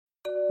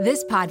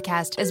This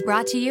podcast is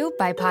brought to you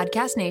by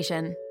Podcast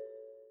Nation.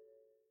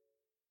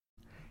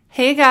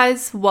 Hey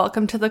guys,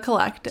 welcome to The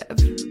Collective.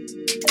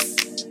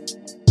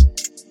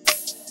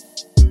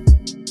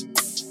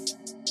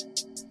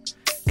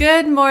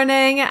 Good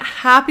morning,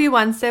 happy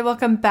Wednesday,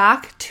 welcome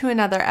back to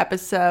another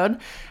episode.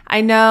 I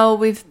know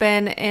we've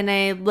been in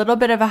a little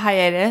bit of a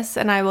hiatus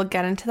and I will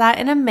get into that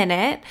in a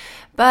minute,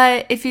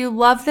 but if you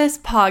love this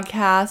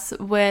podcast,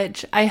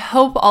 which I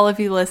hope all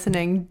of you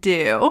listening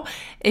do,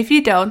 if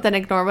you don't, then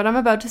ignore what I'm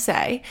about to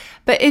say.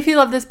 But if you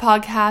love this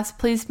podcast,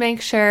 please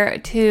make sure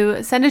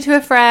to send it to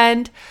a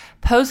friend,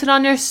 post it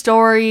on your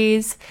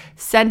stories,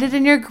 send it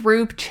in your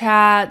group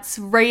chats,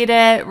 rate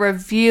it,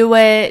 review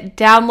it,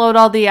 download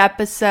all the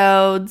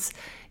episodes.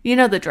 You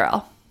know the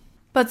drill.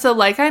 But so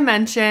like I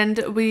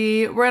mentioned,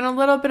 we were in a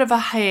little bit of a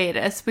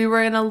hiatus. We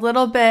were in a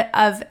little bit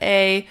of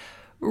a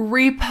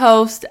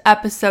repost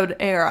episode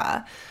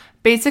era.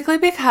 Basically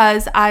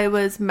because I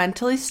was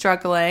mentally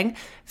struggling,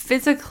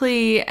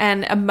 physically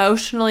and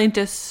emotionally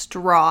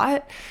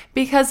distraught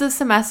because the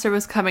semester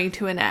was coming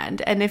to an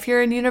end. And if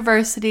you're in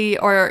university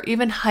or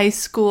even high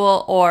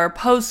school or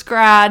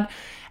post-grad,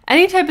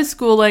 any type of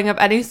schooling of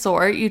any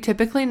sort, you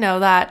typically know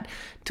that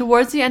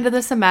towards the end of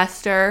the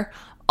semester,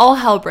 all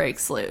hell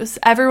breaks loose.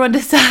 Everyone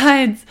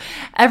decides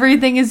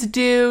everything is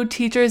due.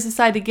 Teachers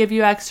decide to give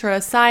you extra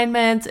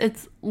assignments.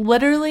 It's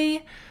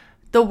literally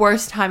the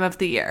worst time of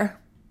the year.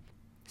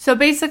 So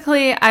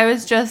basically, I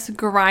was just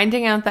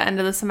grinding out the end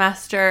of the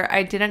semester.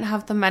 I didn't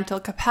have the mental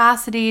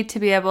capacity to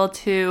be able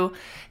to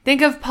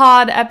think of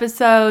pod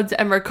episodes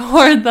and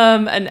record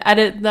them and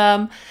edit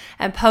them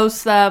and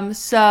post them.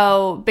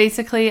 So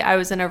basically, I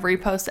was in a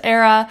repost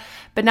era,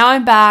 but now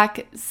I'm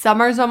back.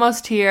 Summer's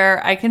almost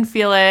here. I can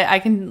feel it. I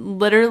can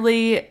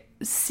literally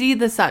see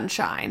the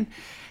sunshine.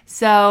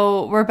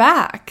 So we're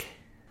back.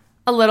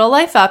 A little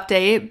life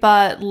update,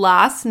 but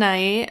last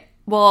night,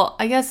 well,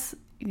 I guess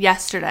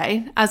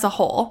yesterday as a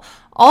whole,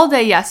 all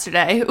day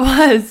yesterday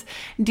was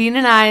Dean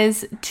and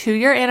I's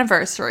 2-year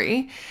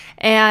anniversary.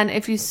 And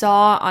if you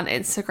saw on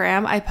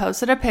Instagram, I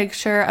posted a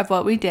picture of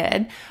what we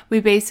did. We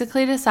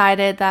basically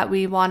decided that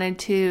we wanted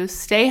to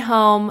stay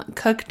home,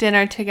 cook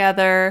dinner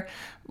together,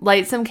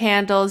 light some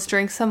candles,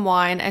 drink some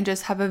wine, and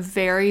just have a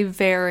very,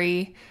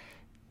 very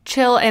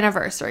chill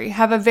anniversary.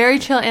 Have a very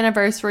chill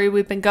anniversary.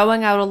 We've been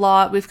going out a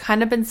lot. We've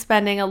kind of been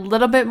spending a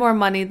little bit more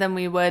money than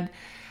we would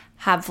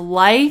have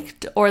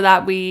liked or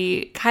that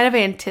we kind of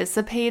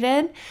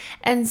anticipated.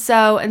 And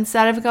so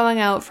instead of going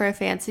out for a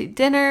fancy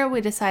dinner,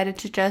 we decided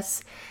to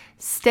just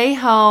stay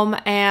home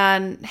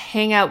and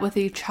hang out with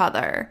each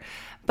other.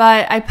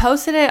 But I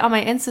posted it on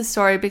my Insta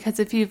story because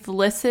if you've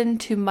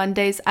listened to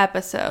Monday's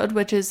episode,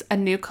 which is a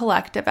new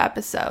collective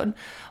episode,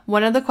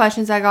 one of the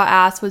questions I got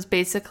asked was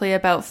basically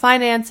about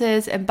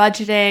finances and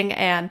budgeting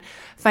and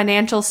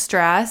financial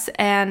stress.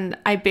 And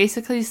I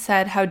basically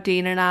said how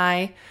Dean and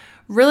I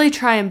really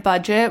try and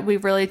budget. We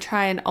really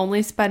try and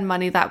only spend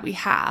money that we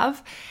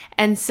have.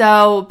 And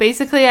so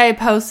basically I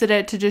posted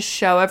it to just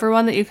show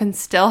everyone that you can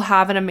still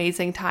have an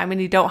amazing time and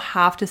you don't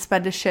have to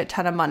spend a shit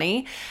ton of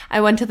money.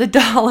 I went to the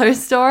dollar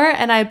store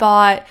and I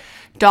bought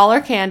dollar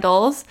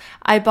candles.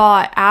 I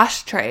bought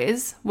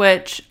ashtrays,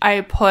 which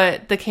I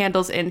put the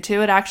candles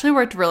into. It actually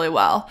worked really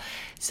well.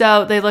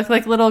 So they look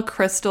like little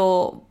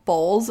crystal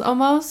bowls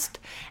almost.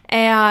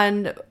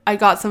 And I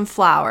got some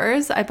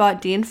flowers. I bought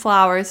Dean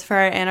flowers for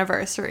our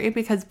anniversary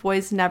because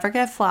boys never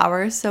get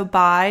flowers. So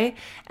buy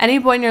any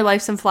boy in your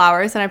life some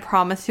flowers and I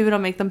promise you it'll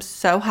make them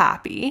so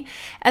happy.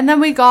 And then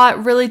we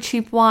got really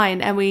cheap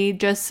wine and we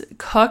just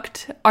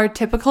cooked our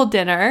typical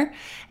dinner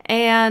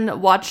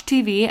and watched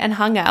TV and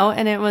hung out.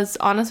 And it was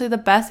honestly the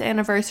best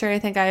anniversary I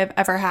think I have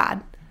ever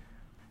had.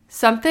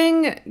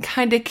 Something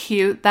kind of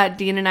cute that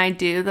Dean and I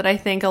do that I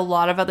think a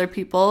lot of other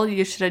people,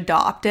 you should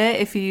adopt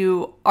it if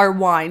you are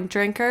wine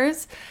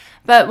drinkers.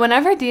 But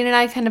whenever Dean and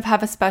I kind of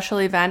have a special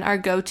event, our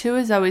go-to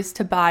is always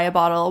to buy a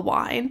bottle of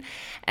wine.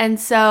 And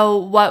so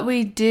what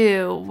we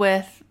do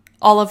with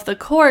all of the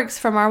corks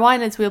from our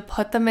wine is we'll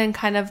put them in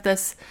kind of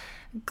this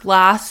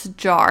glass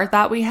jar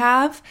that we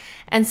have.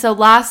 And so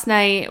last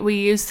night we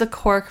used the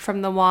cork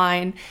from the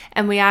wine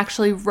and we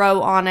actually wrote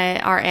on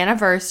it our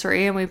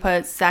anniversary and we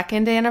put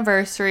second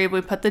anniversary.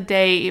 We put the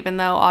day, even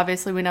though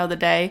obviously we know the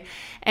day,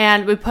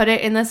 and we put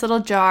it in this little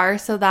jar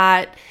so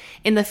that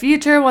in the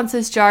future, once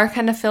this jar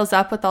kind of fills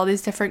up with all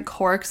these different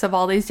corks of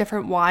all these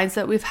different wines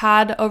that we've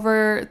had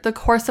over the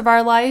course of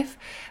our life,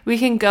 we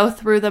can go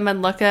through them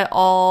and look at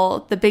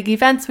all the big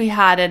events we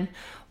had and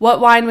what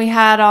wine we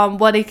had on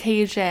what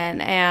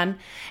occasion. And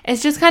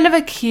it's just kind of a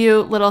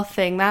cute little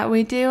thing that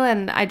we do.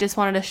 And I just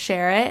wanted to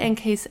share it in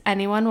case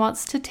anyone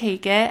wants to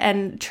take it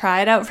and try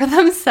it out for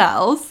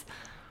themselves.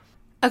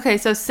 Okay,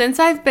 so since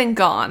I've been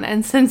gone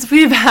and since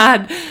we've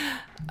had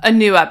a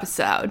new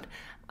episode,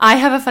 I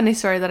have a funny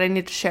story that I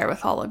need to share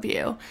with all of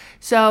you.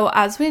 So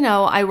as we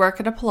know, I work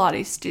at a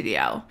Pilates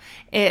studio.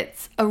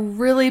 It's a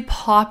really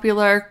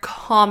popular,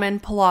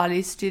 common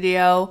Pilates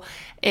studio.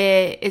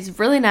 It is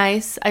really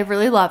nice. I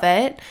really love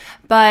it.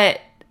 But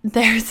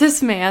there's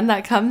this man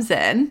that comes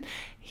in.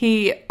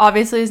 He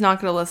obviously is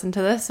not going to listen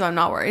to this, so I'm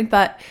not worried.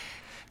 But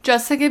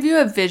just to give you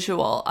a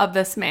visual of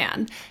this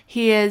man,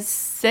 he is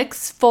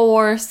 6'4",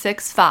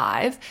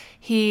 6'5".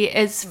 He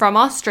is from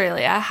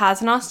Australia,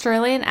 has an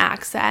Australian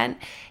accent.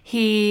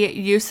 He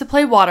used to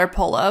play water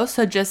polo,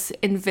 so just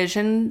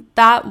envision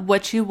that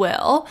what you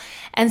will.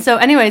 And so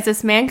anyways,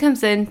 this man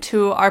comes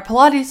into our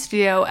Pilates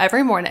studio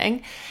every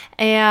morning,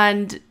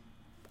 and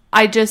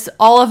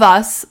all of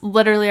us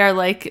literally are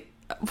like,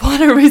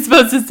 what are we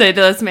supposed to say to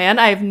this man?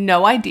 I have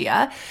no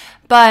idea.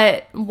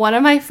 But one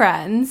of my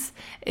friends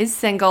is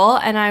single,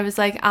 and I was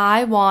like,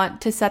 I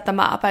want to set them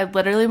up. I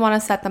literally want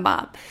to set them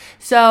up.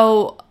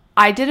 So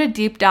I did a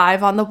deep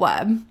dive on the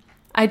web.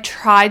 I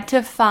tried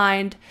to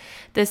find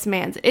this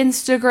man's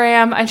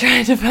Instagram. I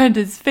tried to find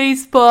his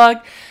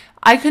Facebook.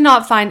 I could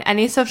not find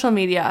any social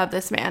media of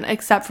this man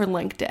except for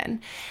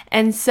LinkedIn.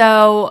 And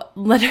so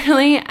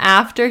literally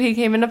after he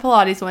came into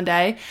Pilates one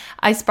day,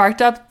 I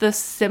sparked up the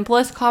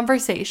simplest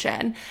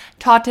conversation,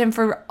 talked to him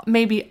for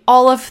maybe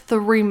all of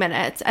 3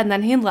 minutes, and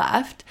then he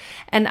left.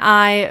 And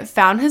I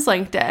found his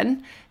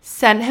LinkedIn,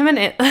 sent him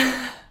a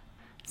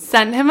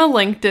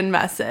LinkedIn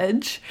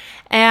message,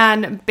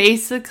 and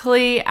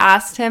basically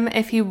asked him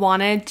if he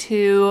wanted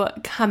to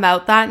come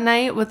out that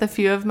night with a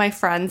few of my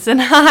friends and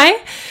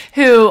I,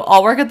 who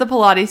all work at the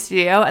Pilates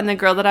studio, and the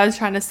girl that I was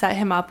trying to set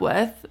him up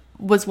with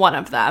was one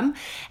of them.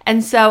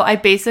 And so I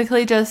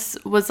basically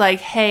just was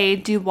like, hey,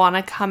 do you want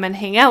to come and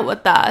hang out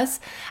with us?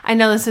 I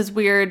know this is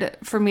weird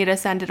for me to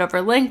send it over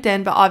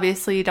LinkedIn, but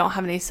obviously you don't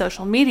have any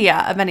social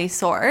media of any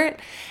sort.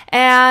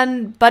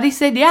 And Buddy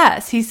said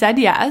yes. He said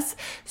yes.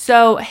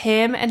 So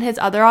him and his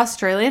other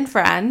Australian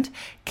friend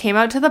came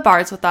out to the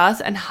bars with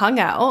us and hung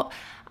out.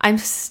 I'm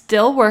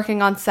still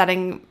working on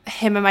setting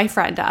him and my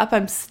friend up.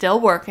 I'm still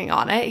working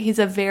on it. He's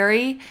a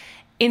very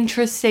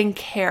interesting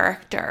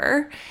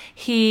character.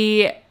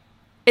 He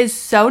is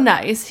so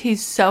nice.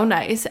 He's so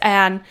nice.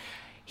 And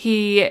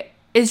he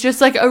is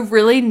just like a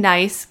really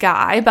nice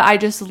guy, but I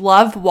just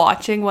love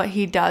watching what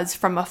he does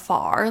from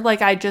afar.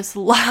 Like, I just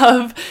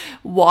love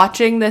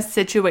watching this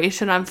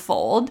situation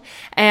unfold.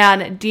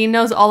 And Dean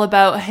knows all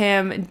about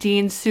him.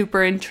 Dean's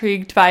super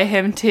intrigued by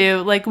him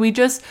too. Like, we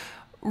just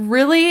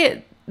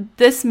really,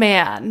 this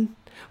man,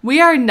 we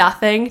are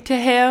nothing to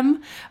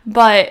him,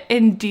 but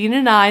in Dean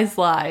and I's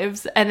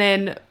lives and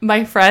in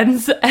my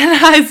friends and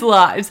I's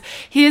lives,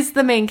 he is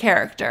the main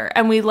character,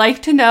 and we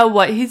like to know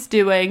what he's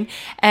doing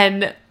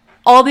and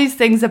all these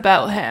things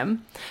about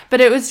him. But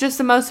it was just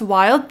the most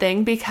wild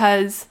thing,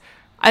 because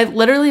I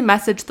literally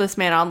messaged this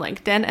man on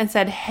LinkedIn and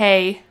said,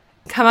 hey,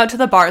 come out to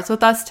the bars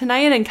with us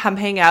tonight and come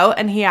hang out,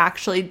 and he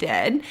actually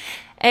did.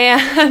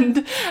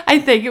 And I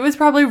think it was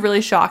probably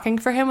really shocking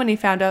for him when he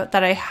found out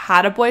that I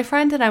had a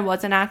boyfriend and I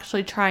wasn't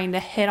actually trying to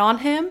hit on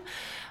him.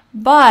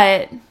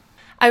 But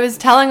I was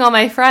telling all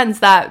my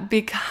friends that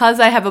because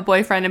I have a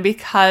boyfriend and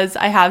because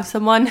I have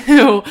someone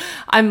who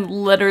I'm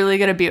literally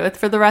going to be with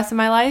for the rest of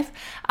my life,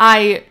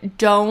 I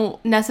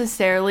don't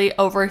necessarily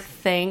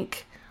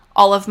overthink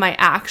all of my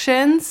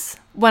actions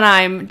when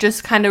I'm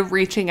just kind of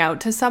reaching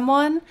out to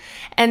someone.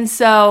 And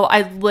so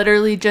I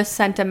literally just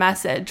sent a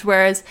message.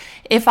 Whereas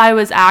if I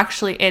was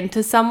actually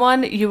into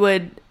someone, you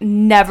would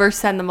never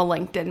send them a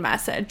LinkedIn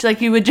message. Like,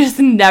 you would just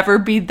never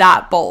be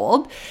that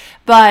bold.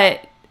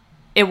 But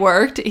it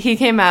worked. He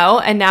came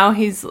out, and now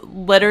he's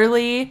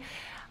literally,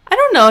 I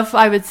don't know if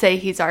I would say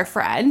he's our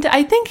friend.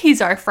 I think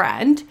he's our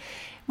friend.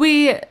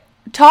 We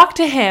talk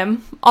to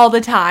him all the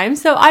time.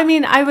 So, I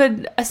mean, I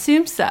would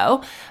assume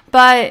so.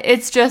 But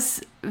it's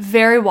just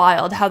very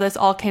wild how this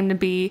all came to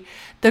be.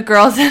 The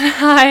girls and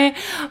I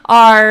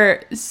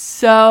are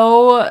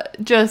so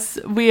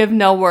just, we have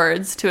no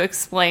words to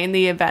explain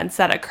the events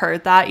that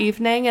occurred that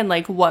evening and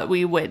like what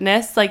we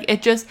witnessed. Like,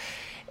 it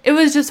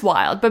was just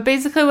wild. But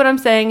basically what I'm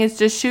saying is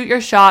just shoot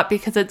your shot,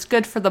 because it's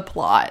good for the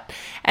plot.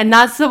 And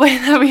that's the way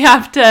that we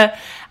have to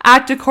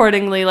act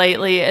accordingly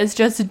lately, is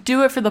just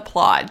do it for the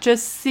plot.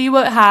 Just see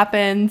what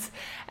happens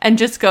and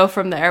just go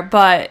from there.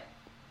 But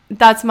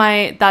that's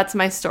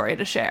my story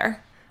to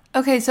share.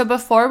 Okay, so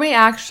before we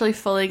actually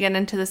fully get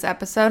into this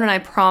episode, and I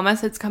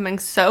promise it's coming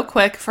so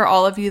quick for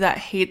all of you that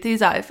hate these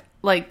life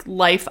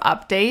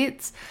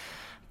updates,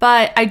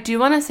 but I do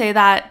want to say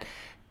that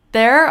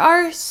there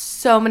are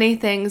so many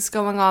things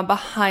going on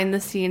behind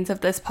the scenes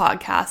of this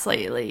podcast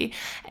lately,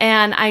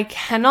 and I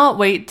cannot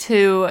wait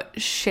to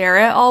share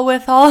it all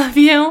with all of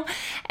you.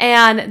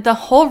 And the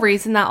whole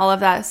reason that all of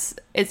that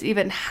is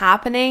even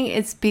happening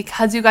is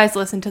because you guys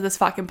listen to this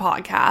fucking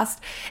podcast.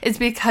 It's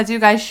because you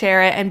guys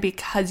share it, and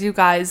because you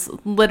guys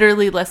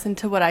literally listen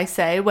to what I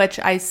say, which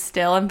I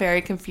still am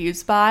very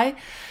confused by.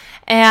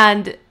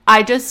 And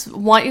I just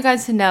want you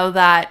guys to know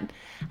that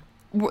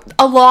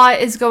a lot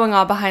is going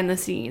on behind the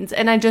scenes,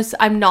 and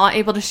I'm not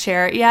able to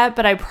share it yet,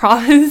 but I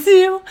promise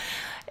you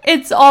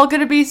it's all going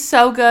to be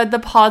so good. The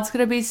pod's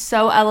going to be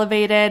so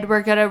elevated.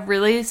 We're going to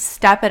really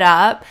step it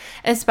up,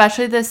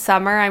 especially this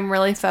summer. I'm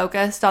really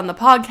focused on the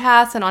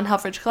podcast and on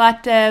Helfrich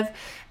Collective,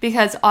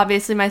 because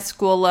obviously my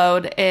school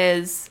load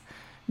is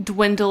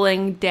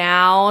dwindling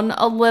down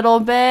a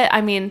little bit.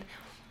 I mean,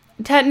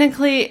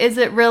 technically, is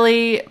it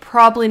really?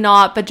 Probably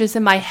not, but just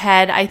in my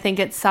head, I think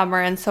it's summer,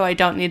 and so I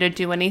don't need to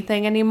do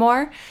anything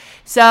anymore.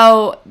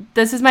 So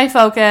this is my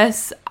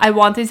focus. I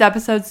want these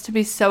episodes to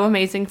be so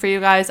amazing for you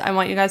guys. I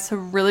want you guys to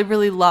really,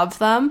 really love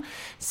them.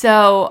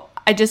 So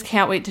I just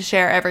can't wait to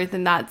share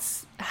everything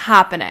that's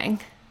happening.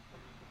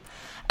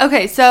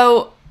 Okay,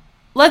 so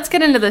let's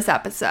get into this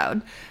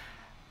episode.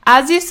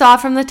 As you saw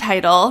from the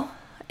title,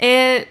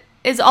 it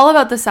is all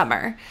about the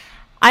summer.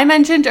 I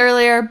mentioned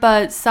earlier,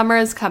 but summer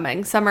is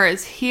coming. Summer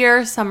is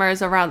here. Summer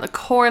is around the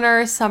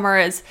corner. Summer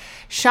is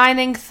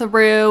shining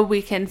through.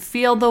 We can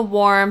feel the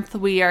warmth.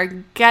 We are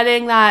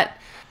getting that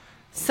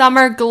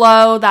summer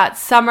glow, that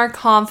summer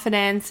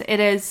confidence. It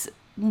is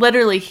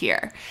literally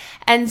here.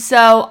 And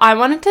so I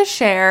wanted to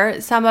share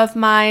some of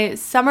my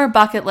summer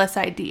bucket list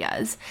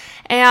ideas.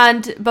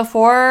 And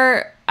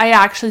before I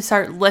actually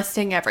start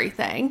listing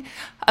everything,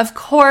 of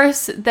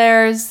course,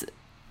 there's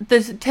the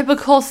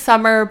typical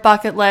summer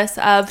bucket list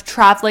of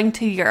traveling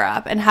to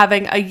Europe and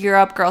having a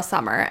Europe girl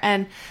summer.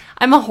 And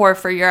I'm a whore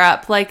for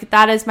Europe. Like,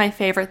 that is my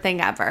favorite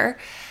thing ever.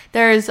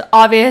 There's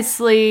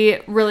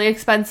obviously really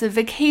expensive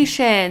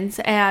vacations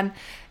and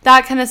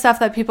that kind of stuff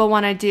that people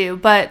want to do.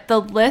 But the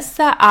list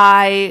that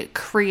I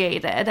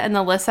created and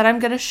the list that I'm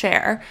going to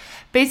share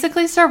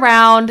basically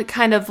surround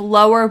kind of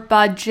lower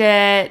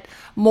budget,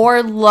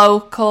 more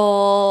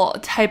local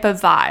type of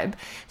vibe.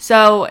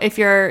 So if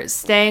you're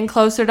staying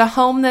closer to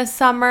home this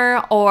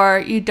summer, or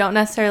you don't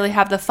necessarily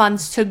have the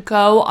funds to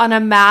go on a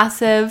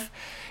massive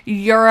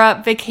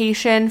Europe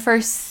vacation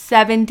for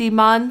 70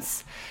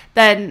 months,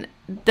 then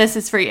this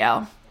is for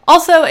you.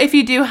 Also, if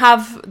you do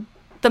have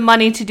the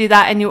money to do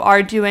that and you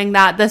are doing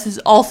that, this is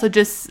also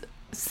just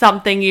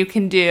something you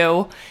can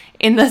do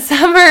in the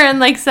summer and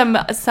like some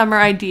summer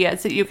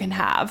ideas that you can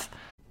have.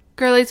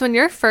 Girlies, when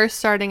you're first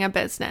starting a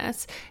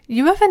business,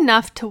 you have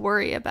enough to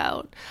worry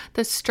about.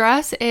 The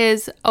stress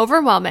is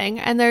overwhelming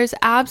and there's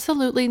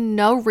absolutely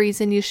no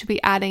reason you should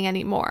be adding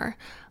any more.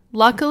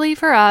 Luckily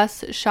for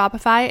us,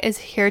 Shopify is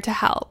here to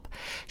help.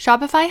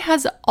 Shopify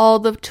has all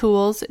the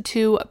tools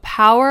to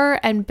power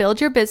and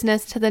build your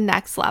business to the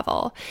next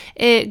level.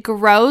 It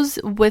grows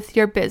with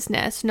your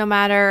business, no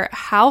matter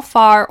how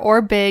far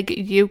or big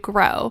you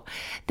grow.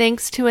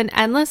 Thanks to an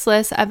endless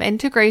list of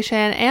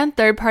integration and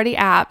third-party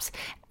apps,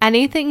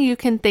 anything you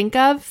can think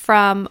of,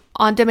 from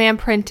on-demand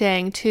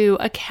printing to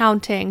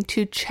accounting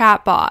to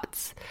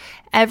chatbots,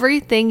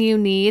 everything you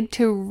need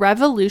to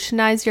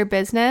revolutionize your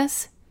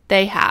business,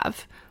 they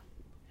have.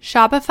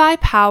 Shopify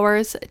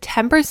powers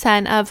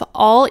 10% of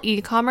all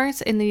e-commerce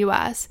in the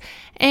US,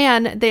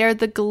 and they are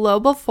the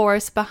global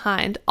force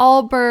behind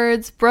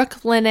Allbirds,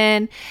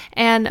 Brooklinen,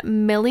 and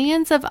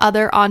millions of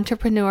other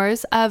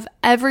entrepreneurs of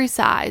every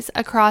size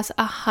across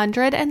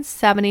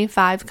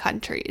 175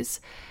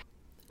 countries.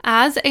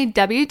 As a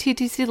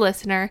WTTC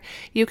listener,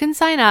 you can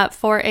sign up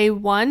for a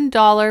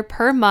 $1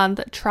 per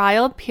month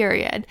trial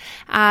period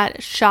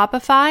at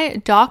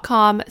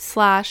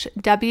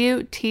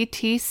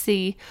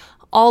shopify.com/WTTC,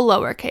 all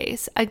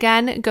lowercase.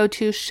 Again, go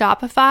to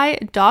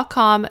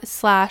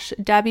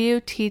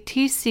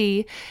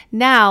shopify.com/WTTC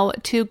now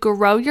to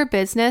grow your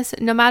business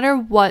no matter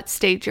what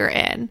stage you're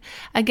in.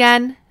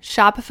 Again,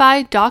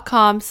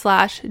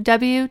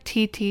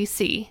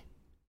 shopify.com/WTTC.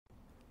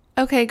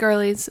 Okay,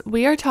 girlies,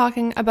 we are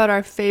talking about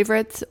our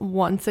favorites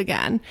once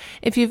again.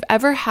 If you've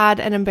ever had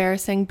an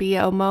embarrassing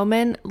BO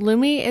moment,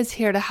 Lume is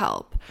here to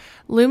help.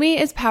 Lume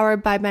is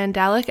powered by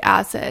mandelic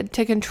acid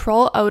to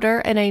control odor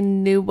in a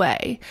new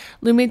way.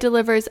 Lume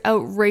delivers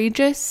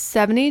outrageous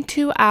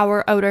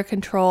 72-hour odor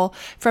control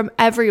from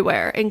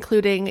everywhere,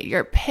 including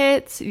your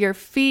pits, your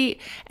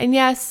feet, and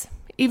yes,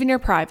 even your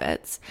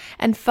privates.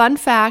 And fun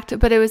fact,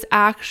 but it was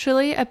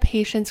actually a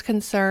patient's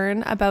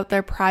concern about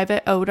their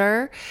private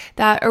odor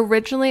that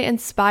originally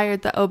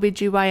inspired the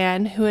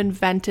OBGYN who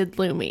invented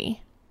Lume.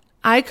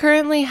 I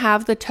currently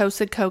have the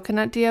toasted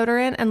coconut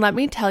deodorant, and let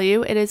me tell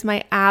you, it is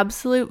my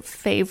absolute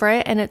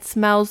favorite and it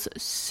smells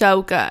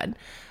so good.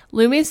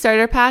 Lume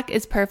Starter Pack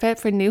is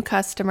perfect for new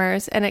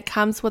customers, and it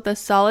comes with a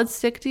solid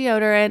stick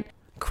deodorant,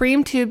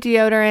 cream tube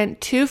deodorant,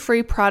 2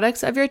 free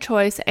products of your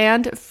choice,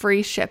 and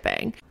free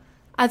shipping.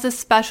 As a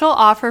special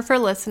offer for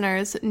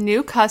listeners,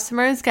 new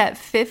customers get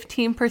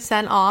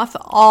 15% off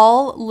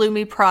all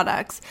Lume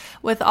products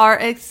with our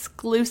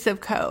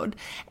exclusive code.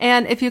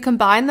 And if you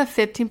combine the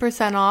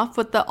 15% off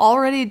with the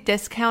already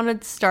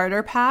discounted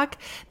starter pack,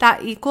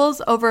 that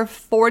equals over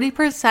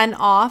 40%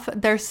 off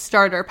their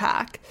starter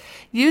pack.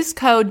 Use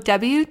code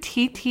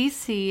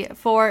WTTC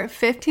for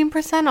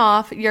 15%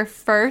 off your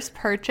first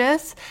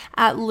purchase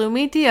at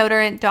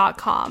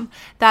lumedeodorant.com.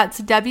 That's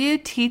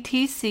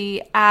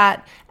WTTC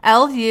at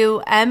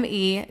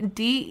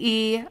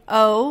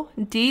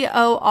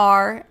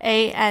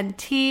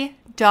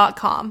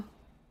LumeDeodorant.com.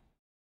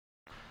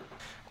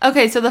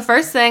 Okay, so the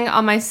first thing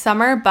on my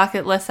summer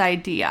bucket list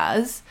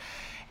ideas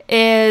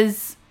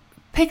is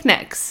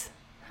picnics.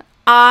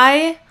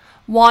 I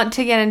want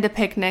to get into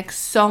picnics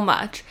so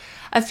much.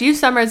 a few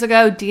summers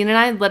ago, Dean and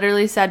I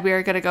literally said we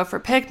were going to go for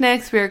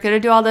picnics, we were going to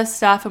do all this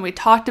stuff, and we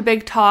talked a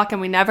big talk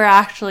and we never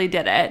actually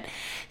did it.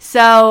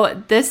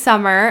 So this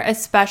summer,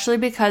 especially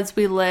because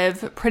we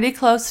live pretty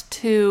close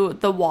to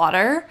the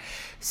water,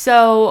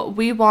 so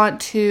we want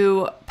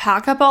to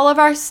pack up all of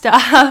our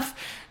stuff,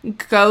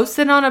 go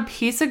sit on a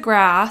piece of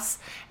grass,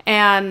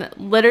 and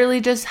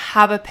literally just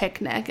have a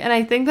picnic. And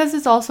I think this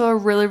is also a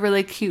really,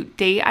 really cute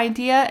date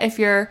idea. If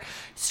you're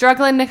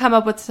struggling to come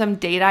up with some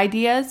date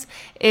ideas,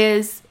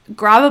 is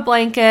grab a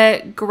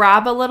blanket,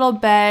 grab a little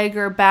bag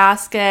or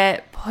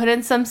basket, put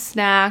in some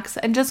snacks,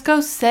 and just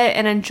go sit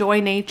and enjoy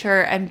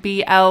nature and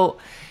be out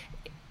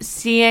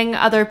seeing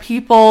other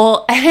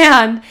people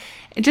and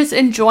just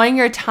enjoying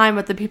your time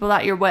with the people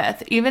that you're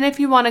with. Even if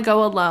you want to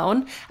go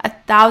alone,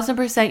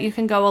 1,000% you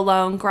can go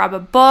alone. Grab a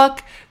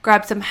book,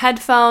 grab some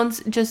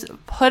headphones, just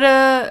put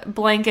a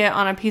blanket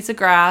on a piece of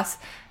grass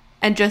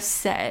and just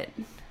sit.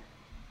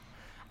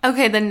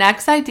 Okay, the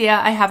next idea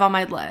I have on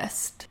my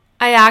list.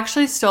 I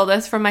actually stole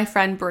this from my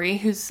friend Brie,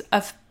 who's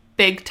a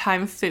big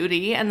time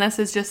foodie, and this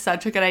is just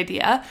such a good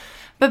idea.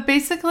 But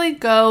basically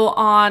go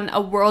on a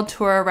world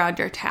tour around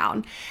your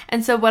town.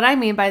 And so what I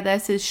mean by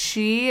this is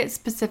she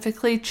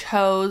specifically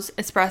chose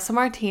espresso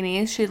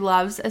martinis. She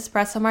loves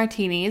espresso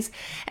martinis.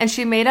 And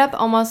she made up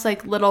almost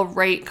like little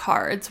rate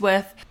cards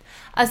with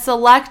a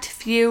select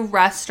few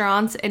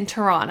restaurants in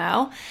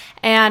Toronto.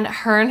 And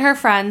her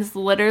friends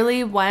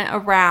literally went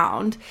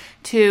around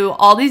to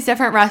all these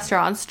different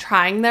restaurants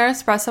trying their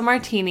espresso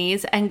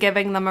martinis and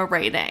giving them a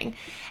rating.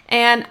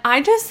 And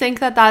I just think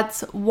that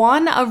that's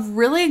a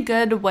really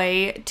good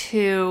way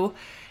to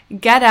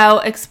get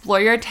out, explore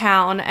your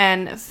town,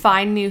 and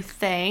find new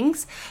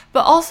things.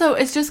 But also,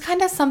 it's just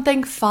kind of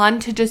something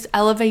fun to just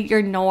elevate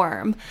your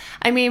norm.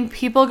 I mean,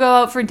 people go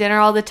out for dinner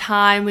all the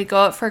time. We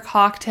go out for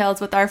cocktails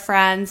with our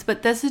friends.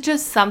 But this is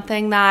just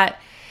something that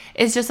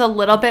is just a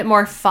little bit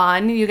more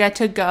fun. You get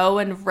to go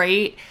and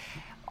rate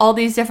all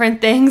these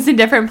different things in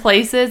different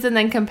places and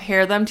then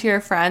compare them to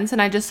your friends.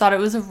 And I just thought it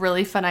was a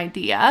really fun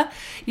idea.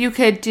 You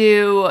could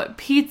do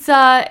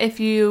pizza if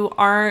you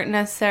aren't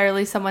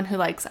necessarily someone who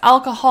likes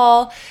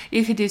alcohol.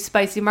 You could do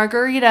spicy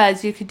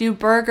margaritas. You could do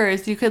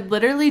burgers. You could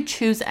literally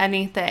choose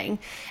anything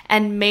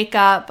and make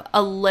up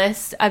a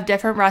list of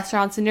different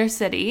restaurants in your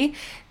city.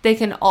 They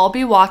can all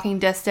be walking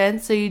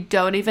distance, so you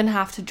don't even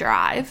have to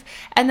drive.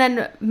 And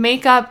then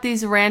make up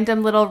these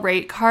random little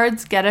rate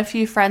cards, get a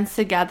few friends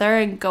together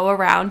and go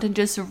around and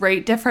just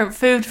rate different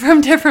food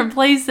from different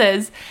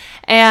places.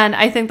 And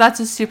I think that's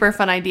a super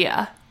fun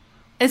idea.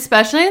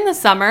 Especially in the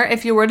summer,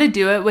 if you were to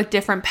do it with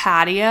different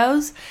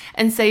patios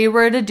and say you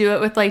were to do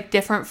it with like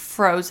different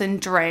frozen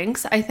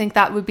drinks, I think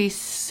that would be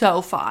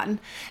so fun.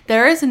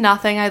 There is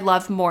nothing I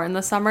love more in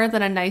the summer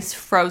than a nice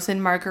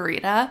frozen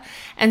margarita.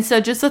 And so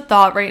just a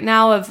thought right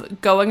now of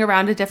going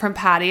around to different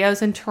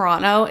patios in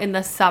Toronto in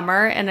the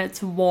summer and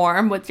it's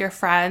warm with your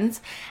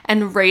friends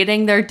and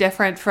rating their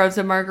different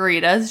frozen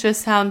margaritas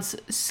just sounds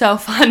so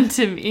fun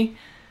to me.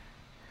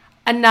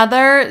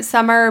 Another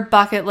summer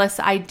bucket list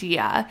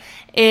idea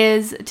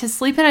is to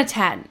sleep in a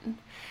tent.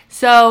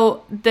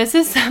 So this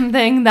is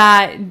something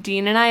that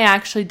Dean and I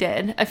actually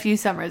did a few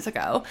summers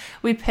ago.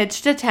 We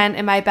pitched a tent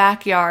in my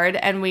backyard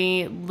and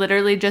we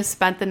literally just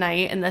spent the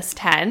night in this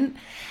tent.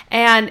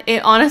 And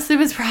it honestly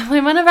was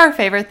probably one of our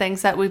favorite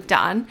things that we've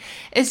done.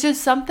 It's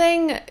just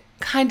something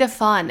kind of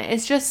fun.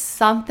 It's just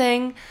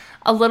something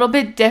a little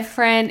bit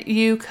different.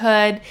 You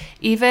could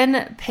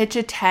even pitch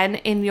a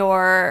tent in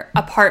your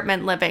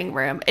apartment living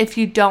room if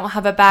you don't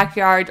have a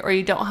backyard or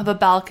you don't have a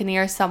balcony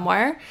or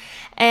somewhere.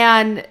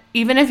 And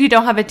even if you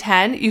don't have a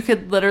tent, you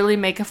could literally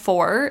make a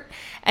fort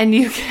and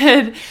you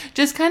could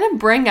just kind of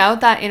bring out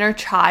that inner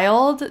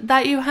child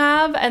that you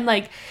have and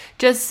like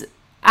just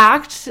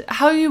act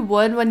how you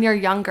would when you're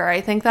younger. I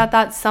think that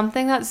that's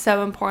something that's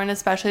so important,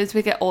 especially as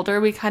we get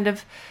older. We kind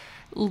of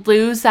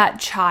lose that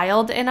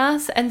child in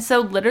us, and so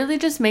literally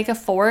just make a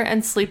fort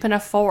and sleep in a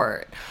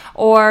fort,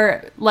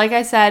 or like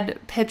I said,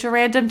 pitch a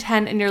random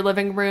tent in your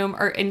living room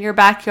or in your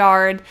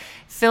backyard,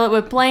 fill it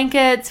with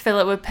blankets, fill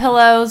it with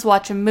pillows,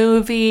 watch a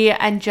movie,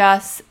 and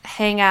just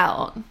hang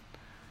out.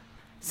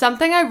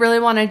 Something I really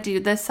want to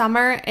do this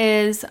summer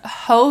is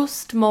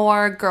host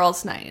more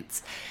girls'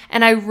 nights.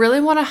 And I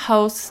really want to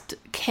host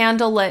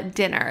candlelit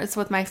dinners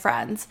with my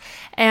friends.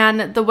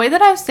 And the way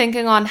that I was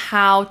thinking on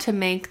how to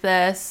make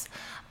this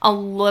a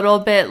little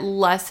bit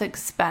less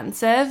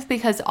expensive,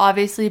 because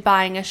obviously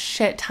buying a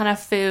shit ton of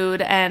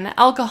food and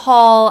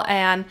alcohol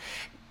and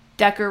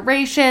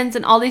decorations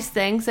and all these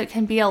things, it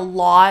can be a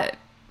lot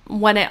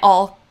when it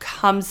all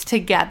comes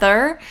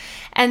together.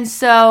 And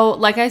so,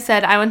 like I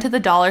said, I went to the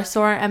dollar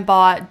store and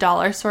bought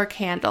dollar store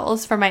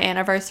candles for my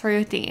anniversary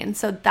with Dean.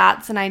 So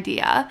that's an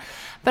idea.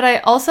 But I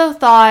also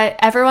thought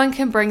everyone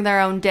can bring their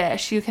own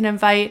dish. You can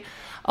invite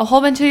a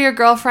whole bunch of your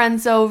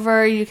girlfriends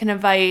over. You can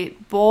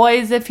invite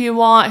boys if you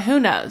want.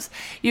 Who knows?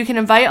 You can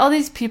invite all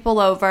these people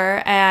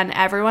over and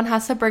everyone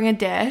has to bring a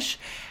dish.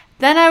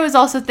 Then I was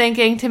also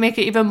thinking, to make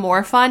it even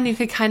more fun, you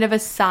could kind of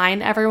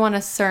assign everyone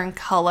a certain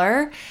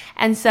color.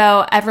 And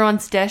so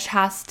everyone's dish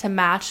has to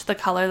match the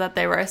color that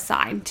they were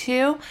assigned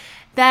to.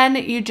 Then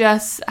you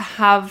just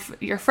have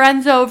your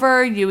friends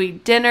over, you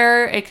eat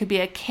dinner. It could be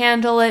a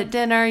candlelit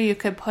dinner. You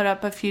could put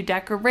up a few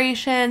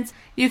decorations.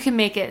 You can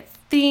make it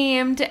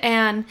themed,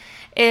 and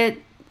it's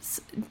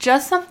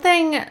just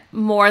something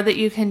more that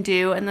you can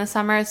do in the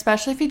summer,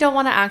 especially if you don't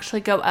want to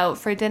actually go out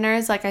for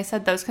dinners. Like I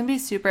said, those can be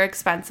super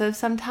expensive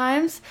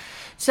sometimes.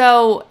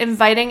 So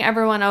inviting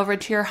everyone over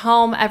to your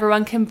home,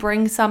 everyone can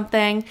bring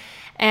something,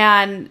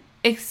 and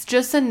it's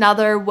just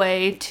another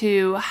way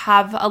to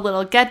have a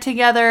little get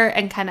together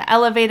and kind of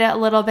elevate it a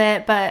little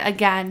bit, but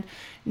again,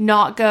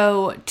 not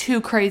go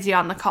too crazy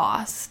on the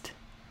cost.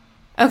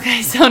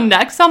 Okay, so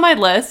next on my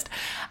list,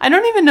 I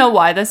don't even know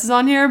why this is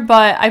on here,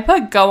 but I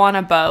put go on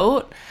a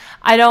boat.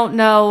 I don't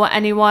know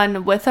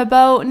anyone with a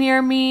boat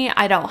near me.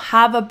 I don't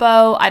have a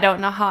boat. I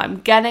don't know how I'm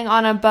getting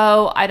on a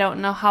boat. I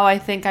don't know how I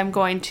think I'm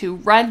going to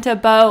rent a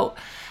boat.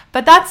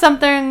 But that's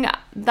something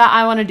that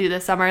I want to do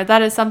this summer.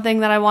 That is something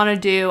that I want to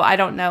do. I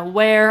don't know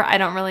where. I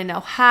don't really know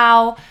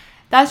how.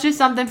 That's just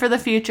something for the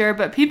future.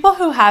 But people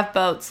who have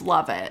boats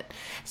love it.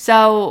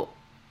 So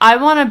I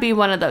want to be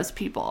one of those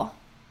people.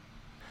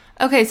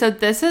 Okay, so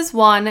this is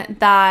one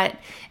that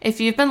if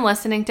you've been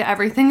listening to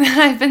everything that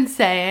I've been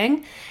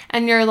saying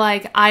and you're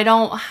like, I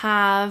don't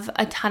have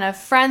a ton of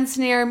friends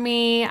near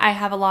me, I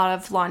have a lot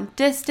of long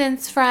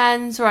distance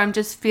friends, or I'm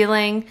just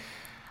feeling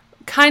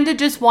kind of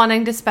just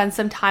wanting to spend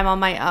some time on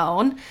my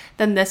own,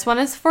 then this one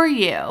is for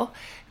you.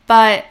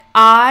 But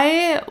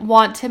I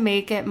want to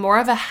make it more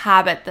of a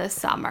habit this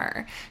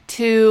summer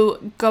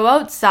to go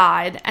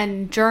outside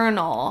and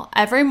journal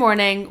every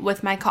morning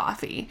with my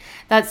coffee.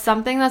 That's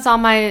something that's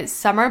on my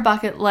summer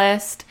bucket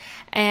list,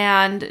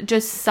 and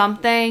just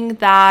something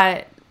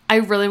that I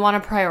really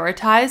want to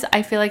prioritize.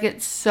 I feel like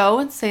it's so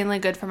insanely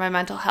good for my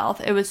mental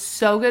health. It was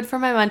so good for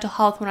my mental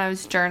health when I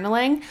was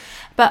journaling,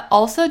 but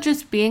also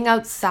just being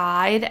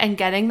outside and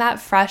getting that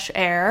fresh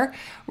air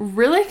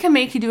really can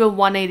make you do a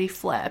 180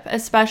 flip,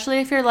 especially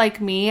if you're like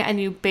me and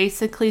you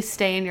basically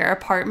stay in your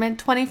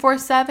apartment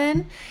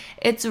 24/7.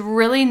 It's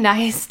really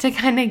nice to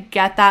kind of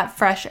get that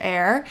fresh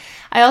air.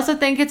 I also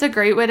think it's a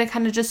great way to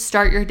kind of just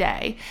start your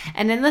day.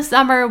 And in the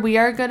summer, we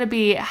are going to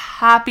be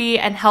happy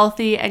and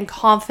healthy and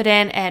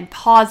confident and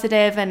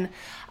positive and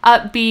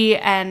upbeat,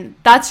 and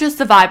that's just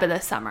the vibe of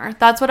this summer.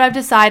 That's what I've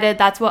decided.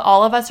 That's what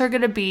all of us are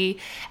going to be.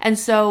 And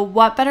so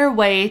what better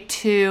way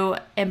to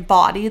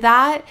embody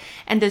that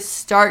and to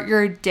start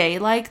your day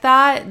like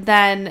that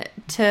than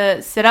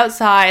to sit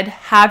outside,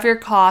 have your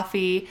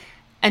coffee,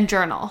 and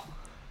journal.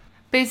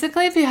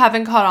 Basically, if you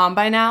haven't caught on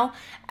by now,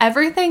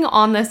 everything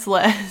on this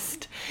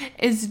list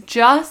is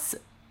just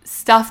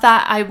stuff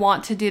that I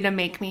want to do to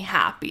make me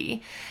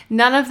happy.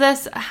 None of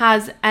this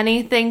has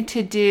anything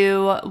to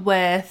do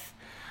with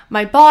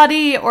my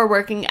body or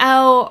working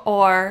out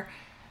or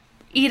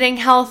eating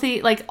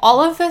healthy. Like, all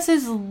of this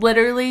is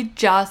literally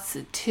just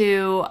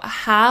to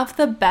have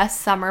the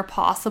best summer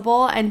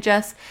possible and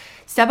just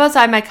step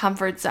outside my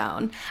comfort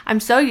zone.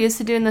 I'm so used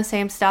to doing the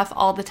same stuff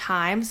all the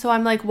time. So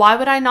I'm like, why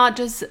would I not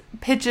just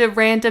pitch a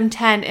random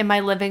tent in my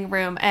living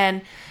room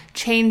and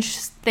change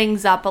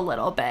things up a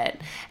little bit?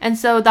 And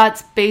so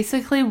that's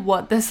basically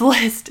what this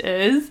list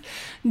is.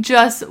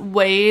 Just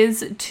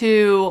ways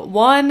to,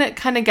 one,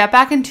 kind of get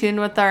back in tune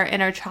with our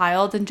inner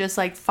child and just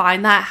like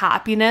find that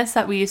happiness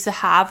that we used to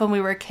have when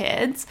we were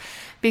kids.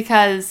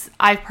 Because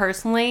I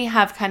personally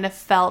have kind of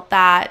felt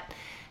that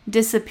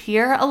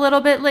disappear a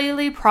little bit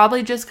lately,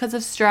 probably just because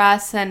of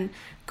stress and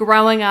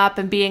growing up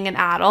and being an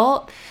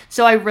adult.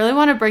 So I really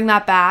want to bring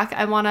that back.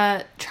 I want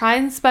to try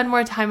and spend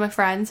more time with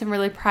friends and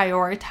really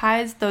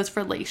prioritize those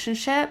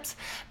relationships.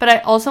 But I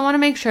also want to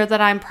make sure that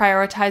I'm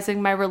prioritizing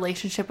my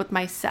relationship with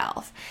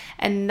myself.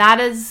 And that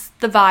is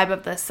the vibe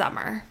of this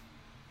summer.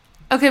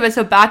 Okay, but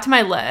so back to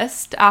my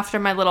list after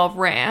my little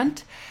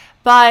rant.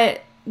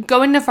 But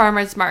going to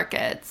farmers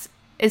markets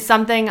is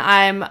something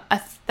I'm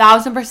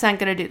 1,000% going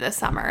to do this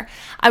summer.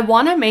 I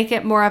want to make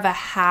it more of a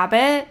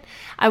habit.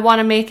 I want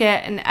to make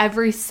it an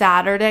every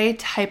Saturday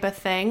type of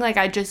thing. Like,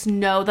 I just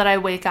know that I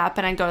wake up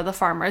and I go to the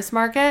farmer's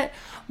market.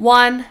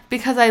 One,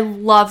 because I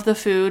love the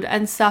food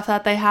and stuff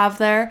that they have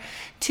there.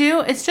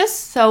 Two, it's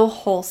just so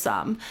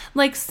wholesome.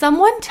 Like,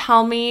 someone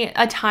tell me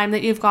a time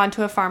that you've gone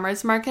to a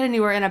farmer's market and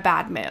you were in a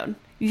bad mood.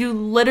 You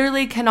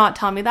literally cannot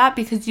tell me that,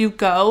 because you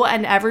go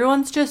and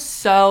everyone's just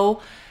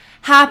so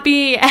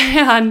happy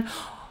and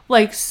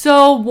like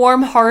so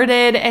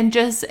warm-hearted, and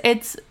just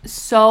it's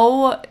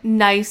so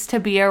nice to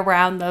be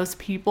around those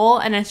people,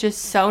 and it's just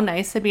so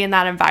nice to be in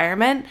that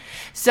environment.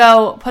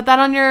 So put that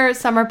on your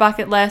summer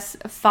bucket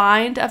list.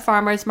 Find a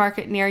farmer's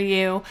market near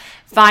you.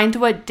 Find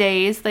what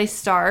days they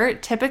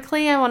start.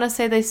 Typically, I want to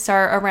say they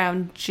start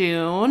around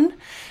June.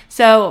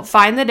 So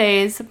find the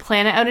days,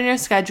 plan it out in your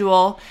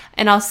schedule,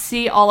 and I'll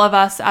see all of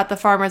us at the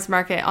farmer's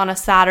market on a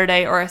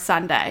Saturday or a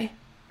Sunday.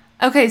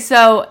 Okay,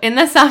 so in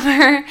the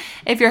summer,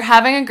 if you're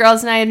having a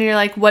girls' night and you're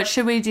like, what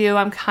should we do?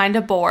 I'm kind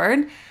of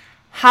bored.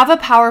 have a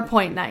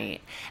PowerPoint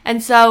night.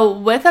 And so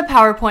with a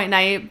PowerPoint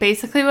night,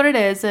 basically what it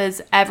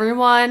is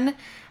everyone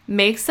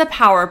makes a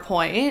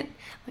PowerPoint,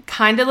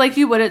 kind of like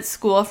you would at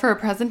school for a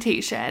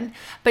presentation,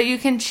 but you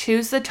can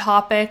choose the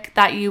topic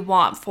that you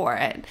want for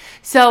it.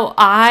 So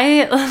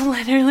I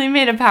literally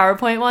made a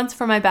PowerPoint once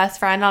for my best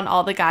friend on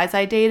all the guys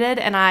I dated,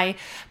 and I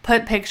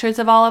put pictures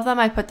of all of them.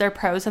 I put their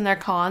pros and their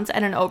cons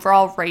and an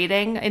overall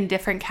rating in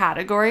different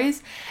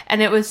categories,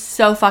 and it was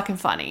so fucking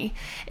funny.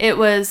 It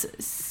was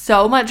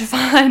so much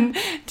fun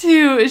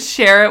to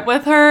share it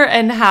with her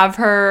and have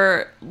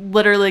her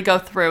literally go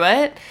through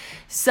it.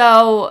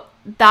 So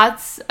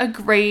that's a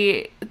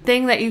great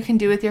thing that you can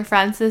do with your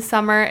friends this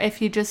summer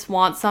if you just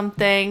want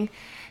something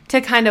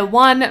to kind of,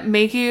 one,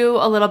 make you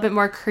a little bit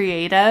more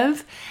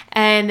creative,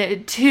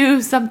 and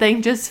two,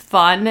 something just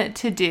fun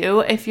to do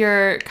if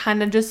you're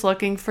kind of just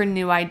looking for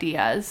new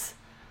ideas.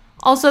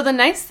 Also, the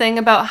nice thing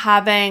about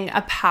having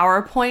a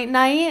PowerPoint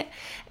night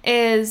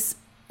is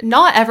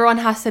not everyone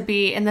has to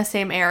be in the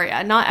same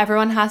area. Not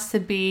everyone has to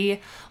be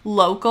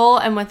local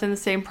and within the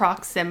same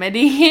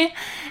proximity.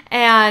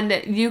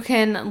 And you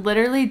can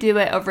literally do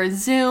it over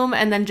Zoom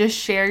and then just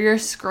share your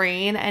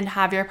screen and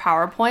have your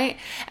PowerPoint.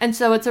 And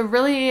so it's a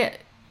really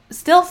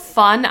still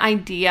fun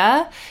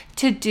idea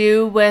to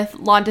do with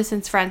long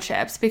distance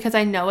friendships, because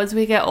I know as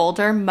we get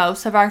older,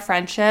 most of our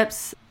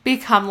friendships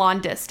become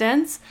long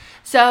distance.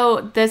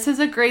 So this is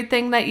a great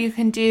thing that you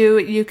can do.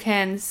 You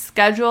can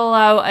schedule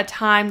out a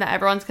time that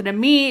everyone's going to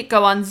meet,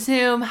 go on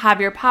Zoom, have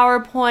your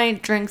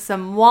PowerPoint, drink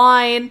some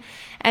wine,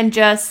 and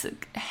just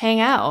hang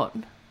out.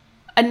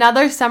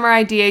 Another summer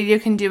idea you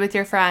can do with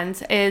your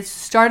friends is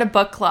start a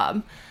book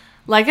club.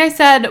 Like I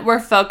said, we're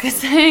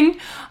focusing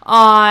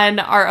on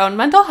our own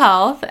mental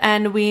health,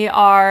 and we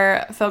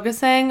are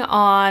focusing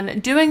on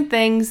doing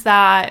things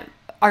that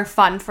are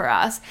fun for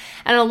us.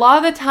 And a lot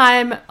of the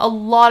time, a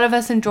lot of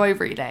us enjoy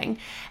reading.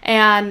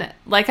 And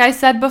like I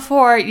said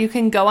before, you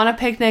can go on a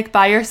picnic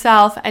by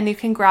yourself and you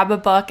can grab a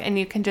book and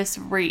you can just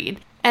read.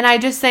 And I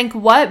just think,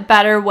 what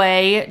better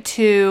way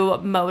to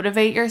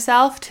motivate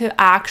yourself to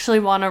actually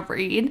want to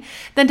read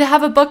than to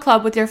have a book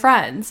club with your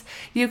friends?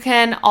 You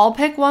can all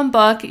pick one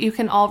book, you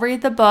can all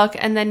read the book,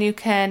 and then you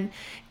can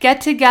get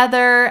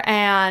together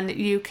and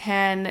you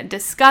can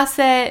discuss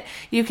it.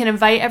 You can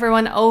invite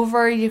everyone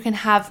over. You can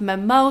have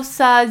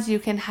mimosas. You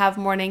can have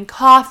morning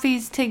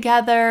coffees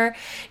together.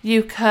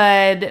 You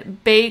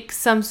could bake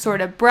some sort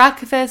of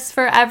breakfast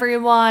for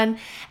everyone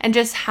and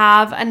just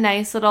have a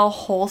nice little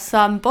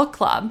wholesome book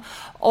club.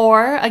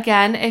 Or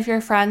again, if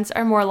your friends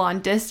are more long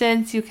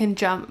distance, you can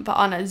jump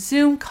on a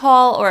Zoom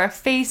call or a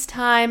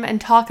FaceTime and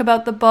talk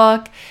about the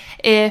book.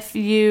 If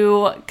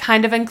you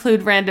kind of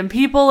include random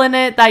people in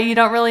it that you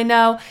don't really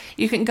know,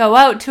 you can go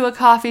out to a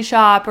coffee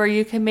shop, or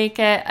you can make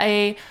it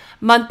a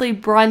monthly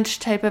brunch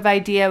type of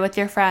idea with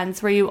your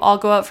friends where you all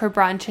go out for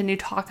brunch and you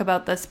talk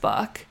about this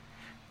book.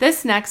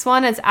 This next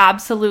one is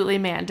absolutely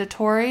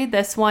mandatory.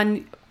 This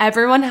one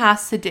everyone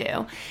has to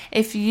do.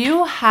 If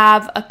you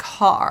have a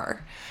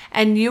car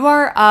and you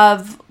are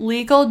of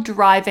legal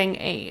driving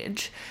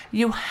age,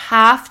 you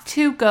have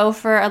to go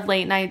for a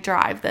late night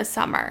drive this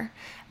summer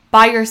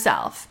by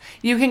yourself.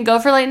 You can go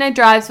for late night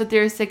drives with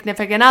your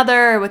significant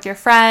other or with your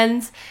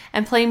friends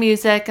and play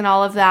music and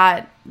all of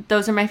that.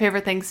 Those are my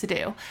favorite things to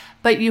do.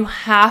 But you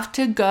have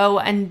to go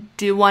and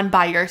do one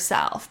by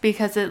yourself,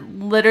 because it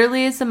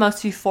literally is the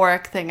most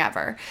euphoric thing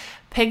ever.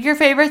 Pick your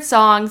favorite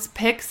songs,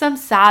 pick some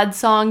sad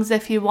songs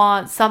if you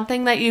want,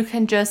 something that you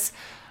can just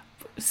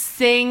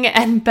sing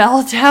and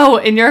belt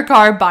out in your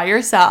car by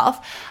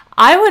yourself.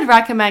 I would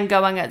recommend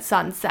going at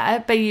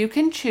sunset, but you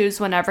can choose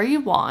whenever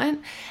you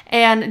want,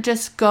 and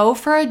just go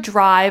for a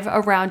drive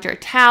around your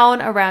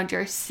town, around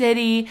your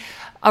city,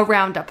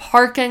 around a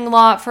parking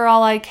lot for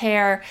all I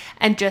care,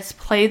 and just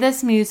play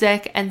this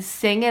music and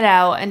sing it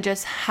out and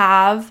just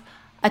have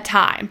a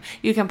time.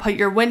 You can put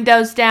your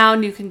windows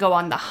down, you can go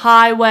on the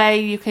highway,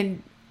 you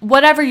can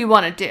whatever you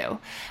want to do.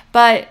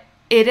 But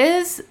it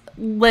is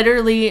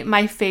literally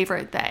my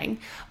favorite thing.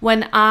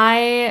 When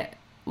I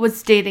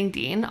was dating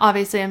Dean,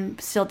 obviously I'm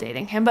still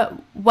dating him, but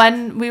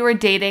when we were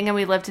dating and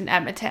we lived in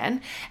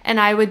Edmonton and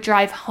I would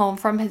drive home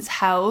from his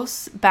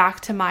house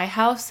back to my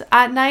house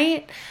at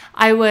night,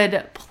 I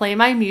would play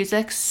my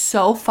music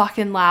so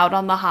fucking loud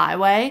on the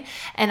highway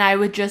and I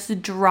would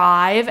just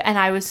drive, and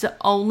I was the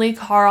only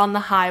car on the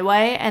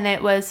highway, and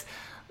it was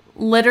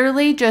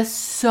literally just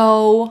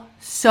so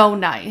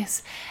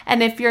nice.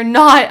 And if you're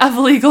not of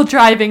legal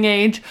driving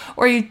age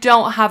or you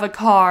don't have a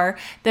car,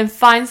 then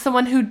find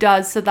someone who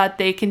does so that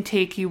they can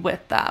take you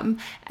with them.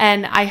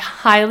 And I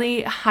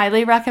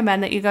highly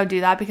recommend that you go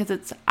do that, because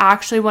it's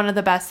actually one of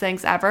the best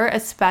things ever,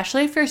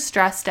 especially if you're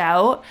stressed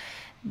out.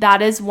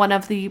 That is one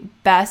of the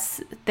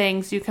best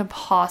things you can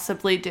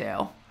possibly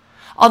do.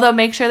 Although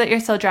make sure that you're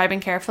still driving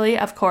carefully,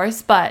 of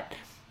course, but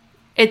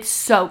it's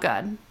so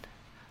good.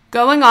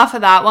 Going off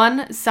of that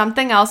one,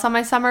 something else on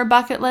my summer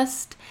bucket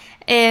list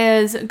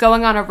is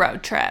going on a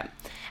road trip.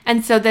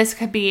 And so this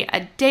could be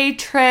a day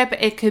trip,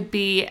 it could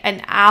be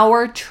an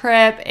hour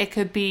trip, it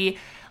could be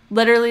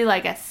literally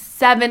like a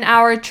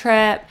 7-hour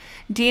trip.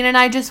 Dean and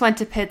I just went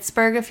to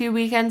Pittsburgh a few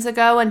weekends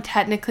ago, and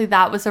technically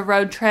that was a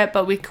road trip,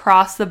 but we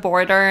crossed the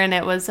border and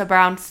it was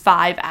around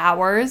 5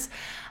 hours.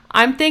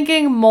 I'm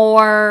thinking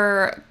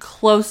more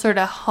closer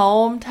to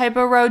home type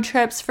of road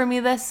trips for me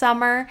this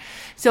summer.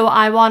 So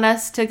I want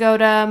us to go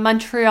to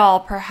Montreal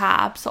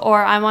perhaps,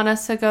 or I want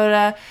us to go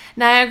to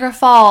Niagara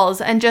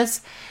Falls and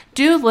just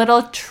do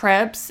little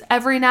trips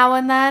every now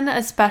and then,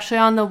 especially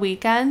on the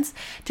weekends,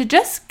 to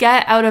just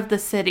get out of the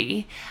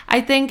city.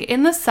 I think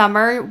in the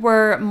summer,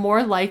 we're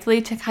more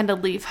likely to kind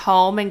of leave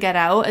home and get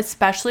out,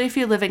 especially if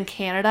you live in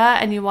Canada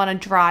and you want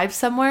to drive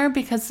somewhere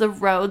because the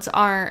roads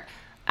aren't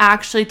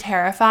actually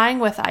terrifying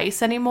with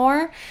ice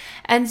anymore.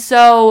 And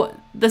so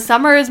the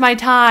summer is my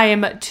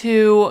time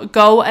to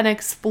go and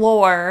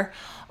explore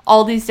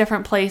all these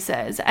different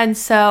places. And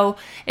so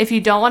if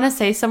you don't want to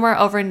stay somewhere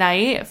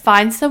overnight,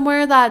 find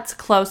somewhere that's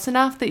close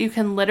enough that you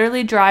can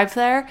literally drive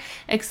there,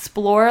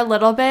 explore a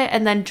little bit,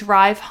 and then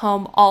drive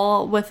home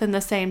all within the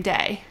same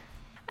day.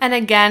 And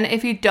again,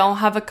 if you don't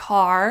have a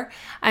car,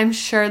 I'm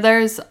sure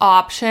there's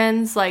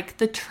options like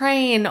the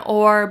train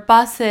or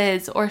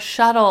buses or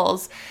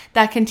shuttles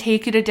that can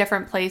take you to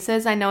different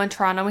places. I know in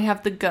Toronto we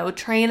have the GO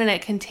train and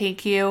it can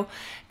take you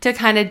to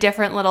kind of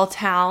different little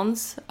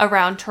towns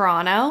around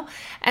Toronto.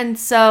 And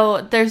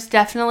so there's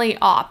definitely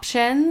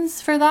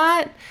options for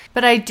that.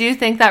 But I do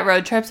think that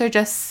road trips are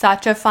just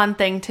such a fun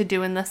thing to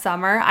do in the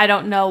summer. I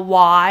don't know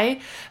why,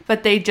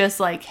 but they just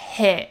like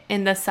hit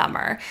in the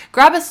summer.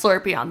 Grab a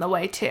Slurpee on the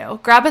way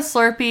too. Grab a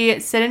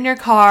Slurpee, sit in your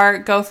car,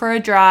 go for a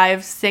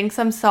drive, sing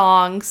some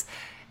songs.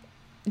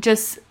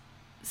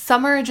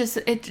 Summer,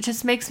 it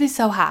just makes me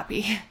so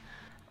happy.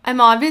 I'm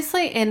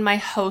obviously in my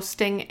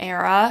hosting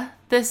era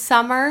this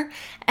summer,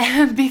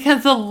 and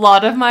because a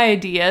lot of my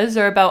ideas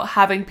are about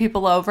having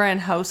people over and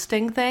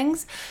hosting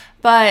things,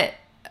 but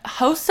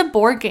host a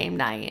board game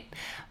night.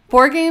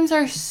 Board games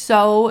are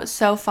so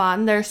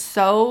fun. They're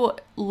so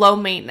low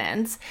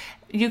maintenance.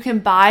 You can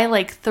buy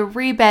like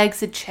 3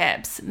 bags of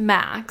chips,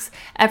 max.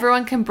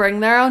 Everyone can bring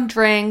their own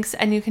drinks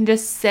and you can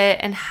just sit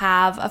and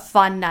have a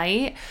fun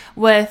night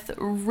with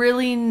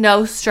really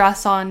no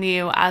stress on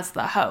you as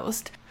the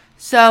host.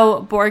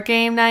 So board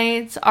game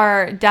nights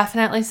are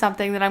definitely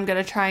something that I'm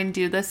going to try and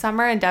do this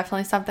summer, and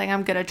definitely something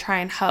I'm going to try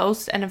and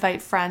host and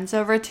invite friends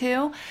over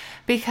to,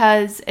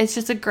 because it's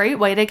just a great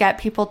way to get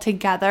people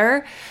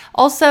together.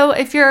 Also,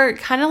 if you're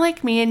kind of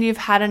like me and you've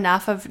had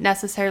enough of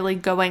necessarily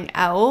going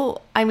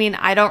out, I mean,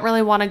 I don't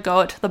really want to go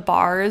out to the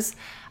bars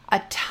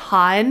a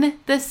ton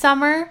this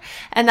summer,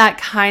 and that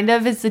kind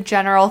of is the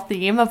general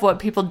theme of what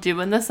people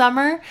do in the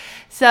summer.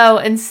 So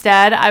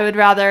instead, I would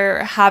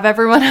rather have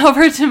everyone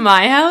over to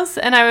my house,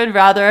 and I would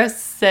rather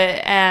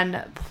sit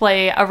and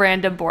play a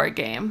random board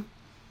game.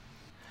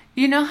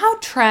 You know how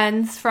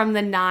trends from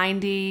the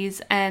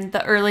 90s and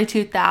the early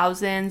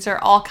 2000s are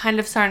all kind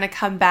of starting to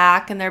come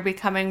back and they're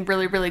becoming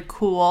really, really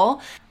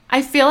cool?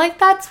 I feel like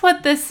that's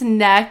what this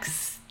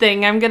next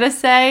thing I'm going to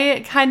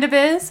say kind of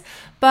is,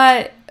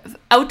 but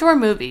outdoor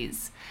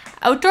movies.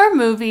 Outdoor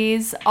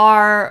movies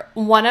are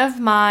one of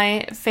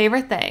my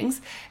favorite things.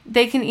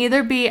 They can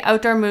either be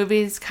outdoor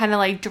movies, kind of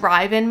like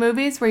drive-in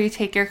movies where you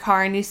take your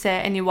car and you sit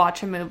and you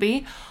watch a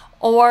movie,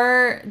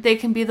 or they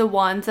can be the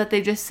ones that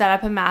they just set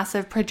up a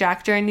massive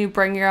projector and you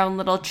bring your own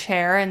little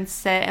chair and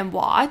sit and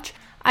watch.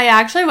 I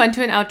actually went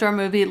to an outdoor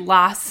movie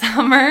last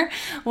summer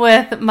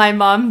with my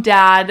mom,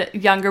 dad,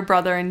 younger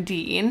brother, and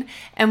Dean,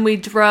 and we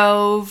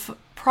drove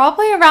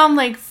probably around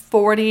like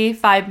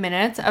 45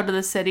 minutes out of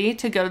the city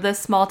to go to this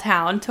small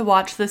town to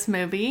watch this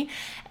movie.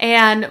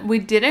 And we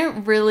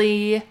didn't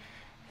really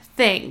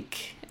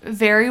think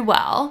very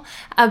well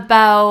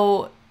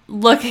about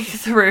looking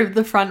through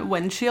the front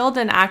windshield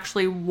and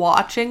actually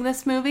watching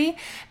this movie,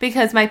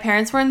 because my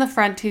parents were in the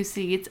front 2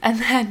 seats, and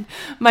then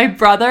my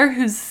brother,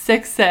 who's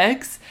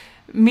 6'6",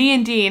 me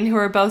and Dean, who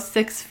are both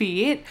 6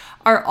 feet,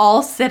 are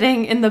all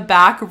sitting in the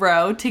back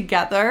row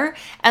together,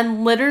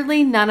 and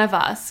literally none of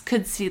us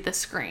could see the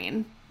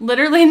screen.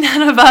 Literally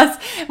none of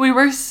us. We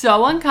were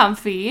so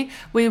uncomfy.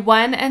 We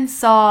went and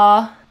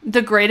saw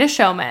The Greatest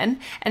Showman,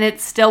 and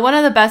it's still one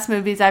of the best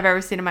movies I've ever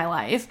seen in my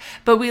life,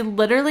 but we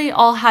literally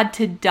all had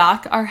to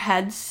duck our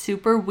heads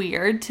super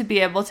weird to be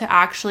able to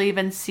actually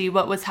even see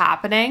what was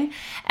happening.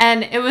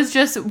 And it was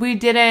just, we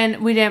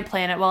didn't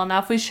plan it well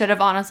enough. We should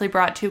have honestly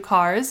brought 2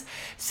 cars.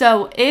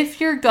 So if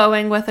you're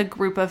going with a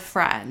group of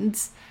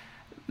friends,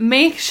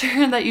 make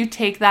sure that you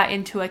take that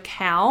into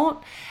account.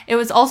 It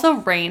was also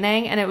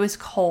raining and it was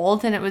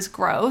cold and it was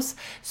gross,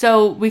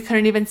 so we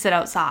couldn't even sit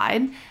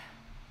outside.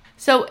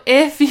 So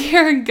if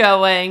you're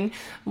going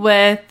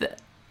with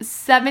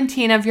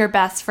 17 of your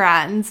best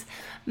friends,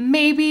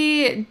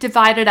 maybe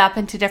divide it up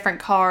into different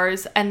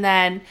cars and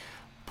then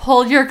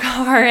pull your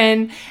car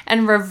in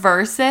and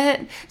reverse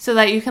it so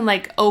that you can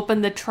like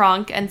open the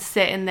trunk and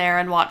sit in there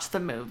and watch the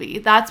movie.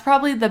 That's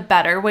probably the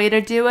better way to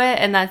do it,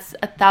 and that's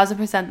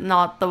 1,000%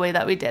 not the way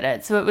that we did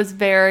it. So it was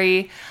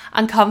very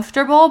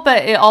uncomfortable,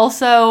 but it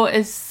also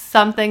is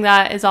something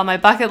that is on my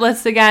bucket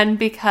list again,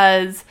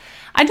 because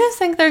I just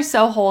think they're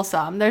so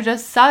wholesome. They're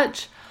just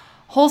such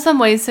wholesome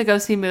ways to go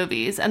see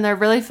movies, and they're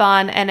really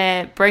fun, and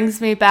it brings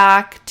me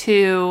back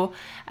to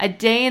a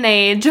day and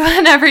age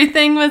when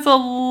everything was a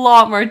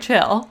lot more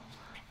chill.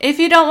 If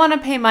you don't want to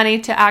pay money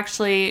to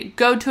actually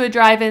go to a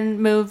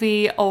drive-in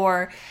movie,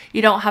 or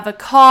you don't have a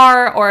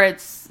car, or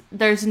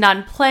there's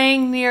none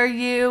playing near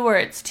you, or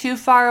it's too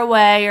far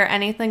away, or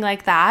anything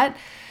like that,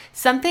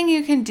 something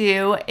you can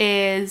do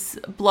is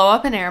blow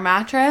up an air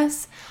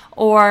mattress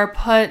or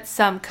put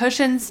some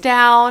cushions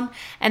down.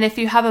 And if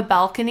you have a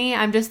balcony,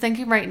 I'm just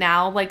thinking right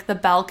now, like the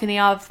balcony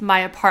of my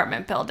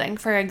apartment building,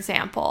 for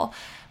example.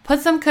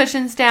 Put some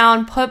cushions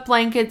down, put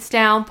blankets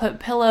down, put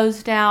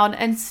pillows down,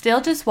 and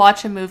still just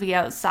watch a movie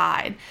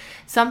outside.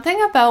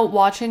 Something about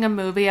watching a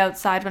movie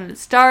outside when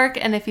it's dark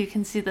and if you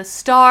can see the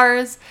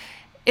stars,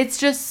 it's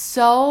just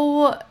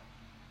so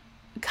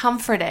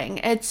comforting.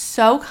 It's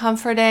so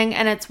comforting,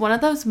 and it's one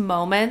of those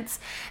moments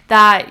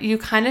that you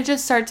kind of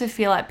just start to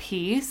feel at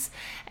peace.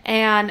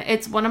 And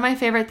it's one of my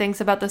favorite things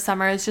about the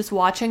summer is just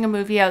watching a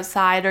movie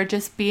outside, or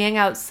just being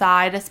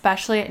outside,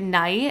 especially at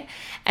night,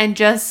 and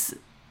just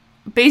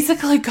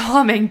basically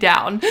calming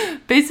down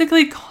and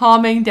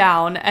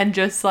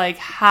just like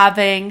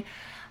having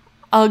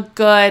a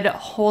good,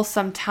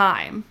 wholesome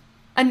time.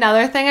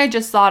 Another thing I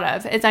just thought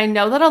of is I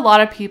know that a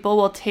lot of people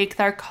will take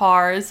their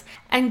cars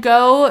and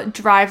go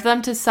drive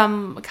them to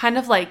some kind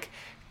of like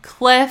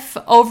cliff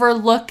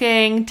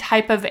overlooking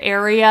type of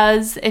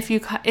areas. If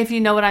you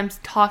know what I'm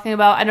talking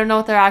about, I don't know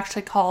what they're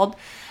actually called,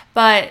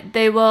 but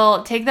they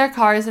will take their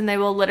cars and they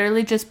will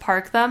literally just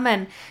park them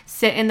and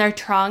sit in their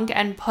trunk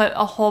and put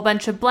a whole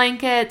bunch of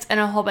blankets and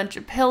a whole bunch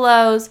of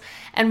pillows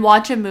and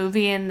watch a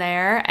movie in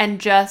there. And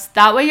just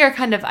that way you're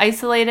kind of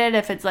isolated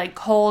if it's like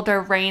cold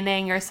or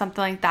raining or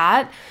something like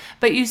that,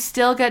 but you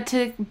still get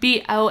to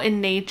be out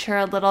in nature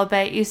a little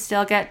bit. You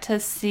still get to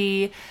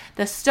see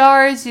the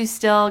stars. You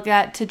still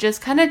get to just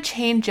kind of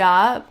change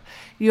up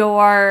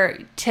your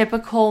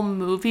typical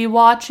movie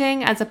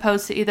watching, as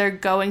opposed to either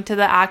going to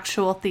the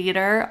actual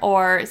theater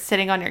or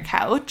sitting on your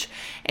couch.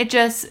 It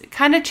just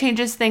kind of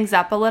changes things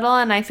up a little,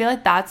 and I feel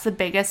like that's the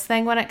biggest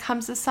thing when it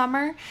comes to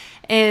summer,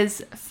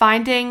 is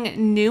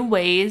finding new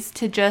ways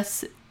to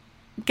just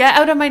get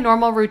out of my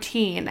normal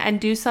routine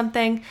and do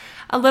something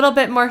a little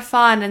bit more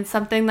fun, and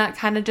something that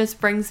kind of just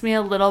brings me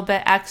a little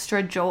bit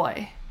extra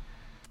joy.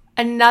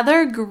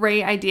 Another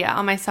great idea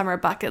on my summer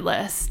bucket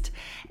list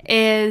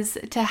is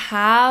to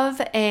have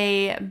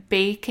a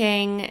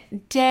baking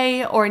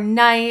day or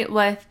night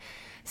with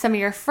some of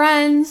your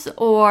friends,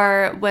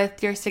 or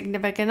with your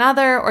significant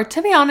other, or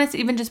to be honest,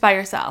 even just by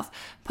yourself.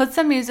 Put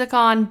some music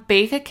on,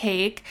 bake a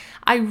cake.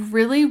 I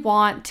really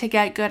want to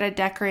get good at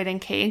decorating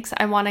cakes.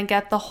 I want to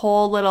get the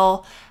whole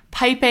little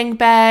piping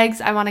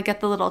bags. I want to get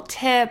the little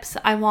tips.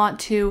 I want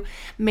to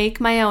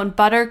make my own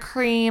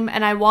buttercream,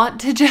 and I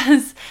want to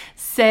just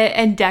sit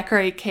and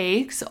decorate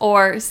cakes,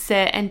 or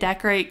sit and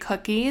decorate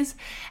cookies,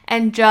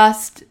 and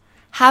just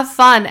have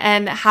fun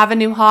and have a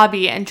new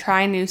hobby and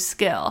try a new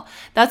skill.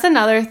 That's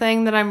another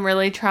thing that I'm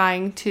really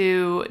trying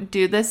to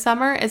do this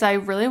summer, is I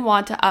really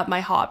want to up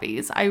my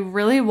hobbies. I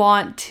really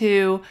want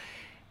to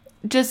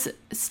just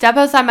step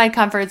outside my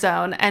comfort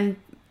zone and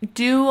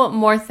do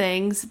more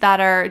things that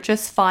are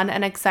just fun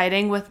and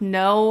exciting with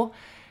no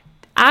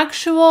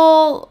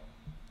actual,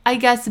 I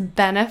guess,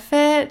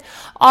 benefit.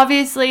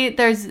 Obviously,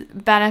 there's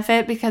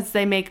benefit because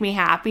they make me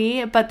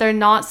happy, but they're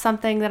not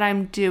something that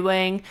I'm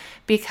doing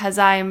because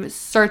I'm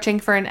searching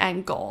for an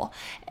end goal.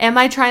 Am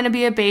I trying to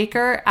be a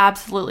baker?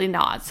 Absolutely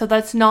not. So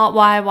that's not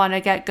why I want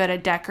to get good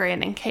at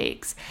decorating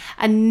cakes.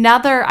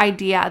 Another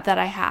idea that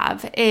I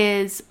have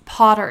is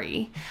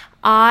pottery.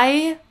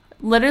 I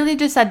literally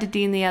just said to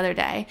Dean the other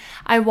day,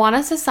 I want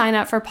us to sign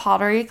up for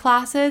pottery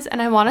classes,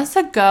 and I want us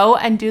to go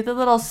and do the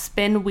little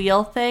spin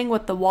wheel thing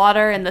with the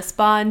water and the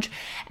sponge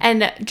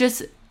and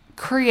just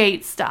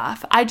create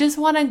stuff. I just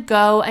want to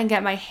go and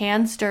get my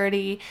hands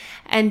dirty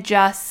and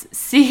just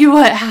see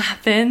what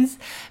happens,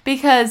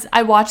 because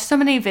I watch so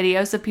many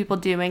videos of people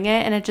doing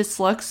it and it just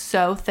looks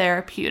so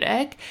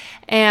therapeutic,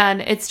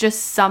 and it's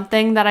just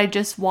something that I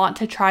just want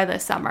to try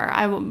this summer.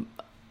 I'm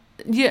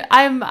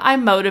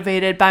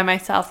motivated by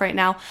myself right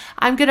now.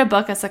 I'm going to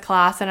book us a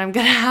class and I'm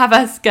going to have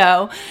us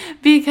go,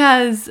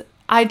 because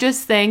I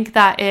just think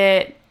that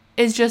it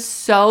is just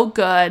so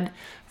good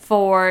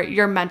for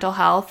your mental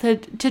health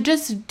to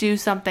just do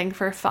something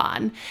for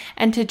fun,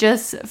 and to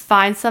just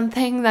find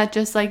something that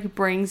just like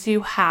brings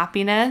you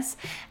happiness,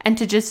 and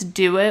to just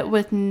do it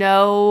with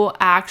no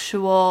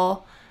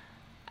actual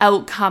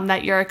outcome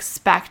that you're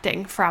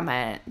expecting from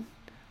it.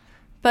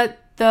 But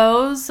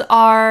those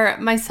are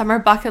my summer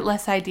bucket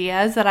list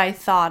ideas that I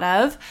thought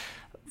of.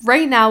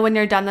 Right now, when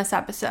you're done this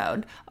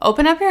episode,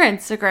 open up your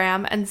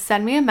Instagram and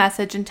send me a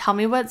message and tell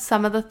me what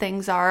some of the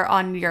things are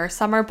on your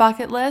summer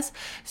bucket list,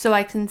 so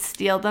I can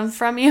steal them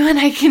from you and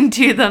I can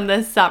do them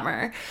this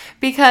summer.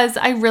 Because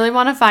I really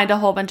want to find a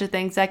whole bunch of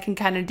things I can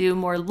kind of do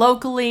more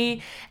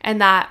locally and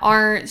that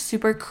aren't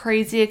super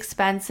crazy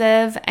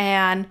expensive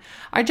and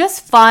are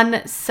just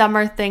fun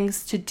summer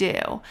things to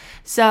do.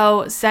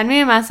 So send me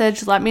a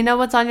message, let me know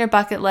what's on your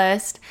bucket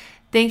list.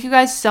 Thank you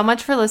guys so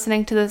much for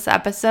listening to this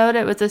episode.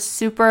 It was a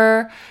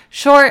super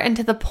short and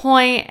to the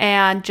point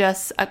and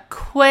just a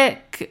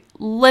quick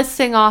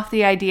listing off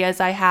the ideas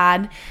I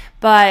had.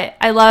 But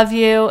I love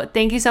you.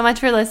 Thank you so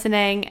much for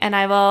listening, and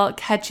I will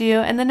catch you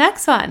in the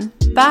next one.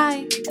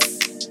 Bye.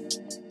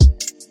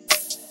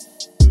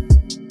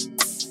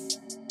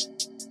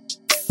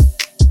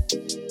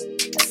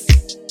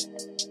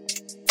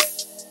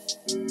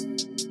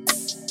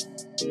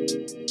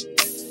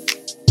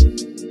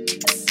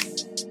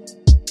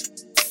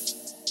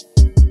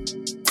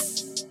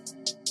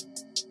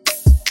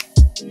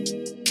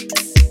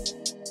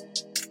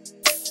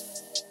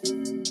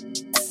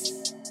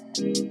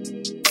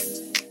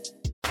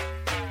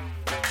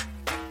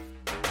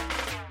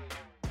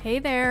 Hey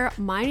there,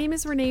 my name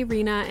is Renee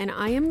Rena and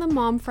I am the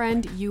mom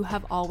friend you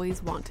have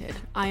always wanted.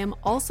 I am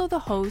also the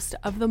host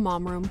of the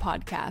Mom Room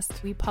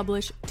podcast. We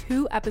publish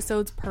 2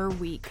 episodes per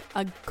week,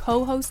 a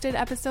co-hosted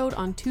episode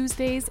on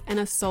Tuesdays and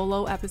a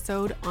solo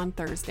episode on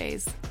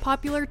Thursdays.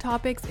 Popular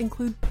topics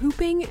include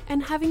pooping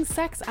and having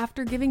sex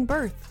after giving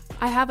birth.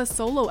 I have a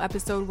solo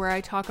episode where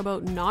I talk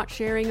about not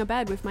sharing a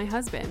bed with my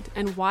husband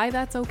and why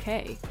that's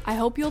okay. I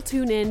hope you'll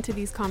tune in to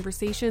these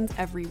conversations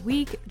every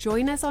week.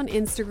 Join us on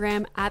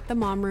Instagram at the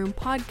Mom Room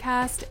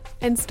Podcast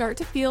and start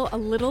to feel a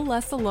little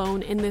less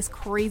alone in this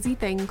crazy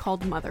thing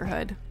called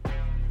motherhood.